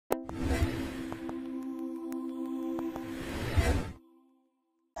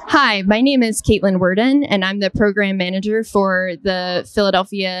Hi, my name is Kaitlin Worden, and I'm the program manager for the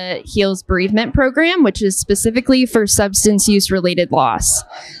Philadelphia Heals Bereavement Program, which is specifically for substance use related loss.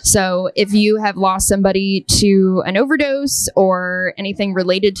 So if you have lost somebody to an overdose or anything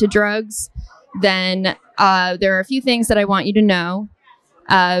related to drugs, then there are a few things that I want you to know.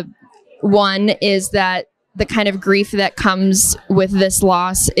 One is that the kind of grief that comes with this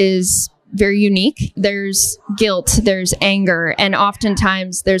loss is very unique. There's guilt, there's anger, and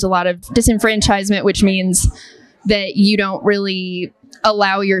oftentimes there's a lot of disenfranchisement, which means that you don't really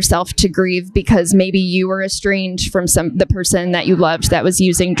allow yourself to grieve because maybe you were estranged from the person that you loved that was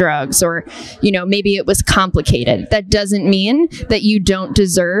using drugs, or maybe it was complicated. That doesn't mean that you don't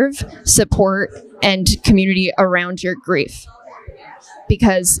deserve support and community around your grief,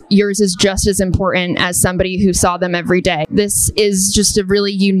 because yours is just as important as somebody who saw them every day. This is just a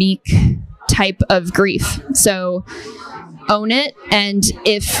really unique type of grief. So own it. And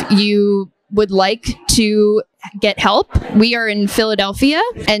if you would like to get help, we are in Philadelphia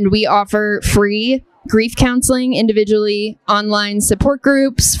and we offer free grief counseling individually, online support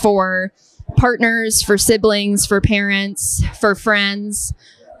groups for partners, for siblings, for parents, for friends,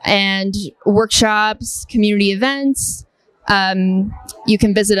 and workshops, community events. You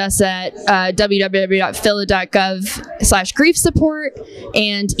can visit us at www.philly.gov/grief support.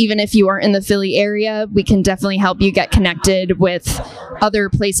 And even if you aren't in the Philly area, we can definitely help you get connected with other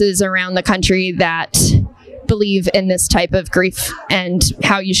places around the country that believe in this type of grief and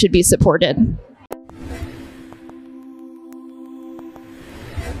how you should be supported.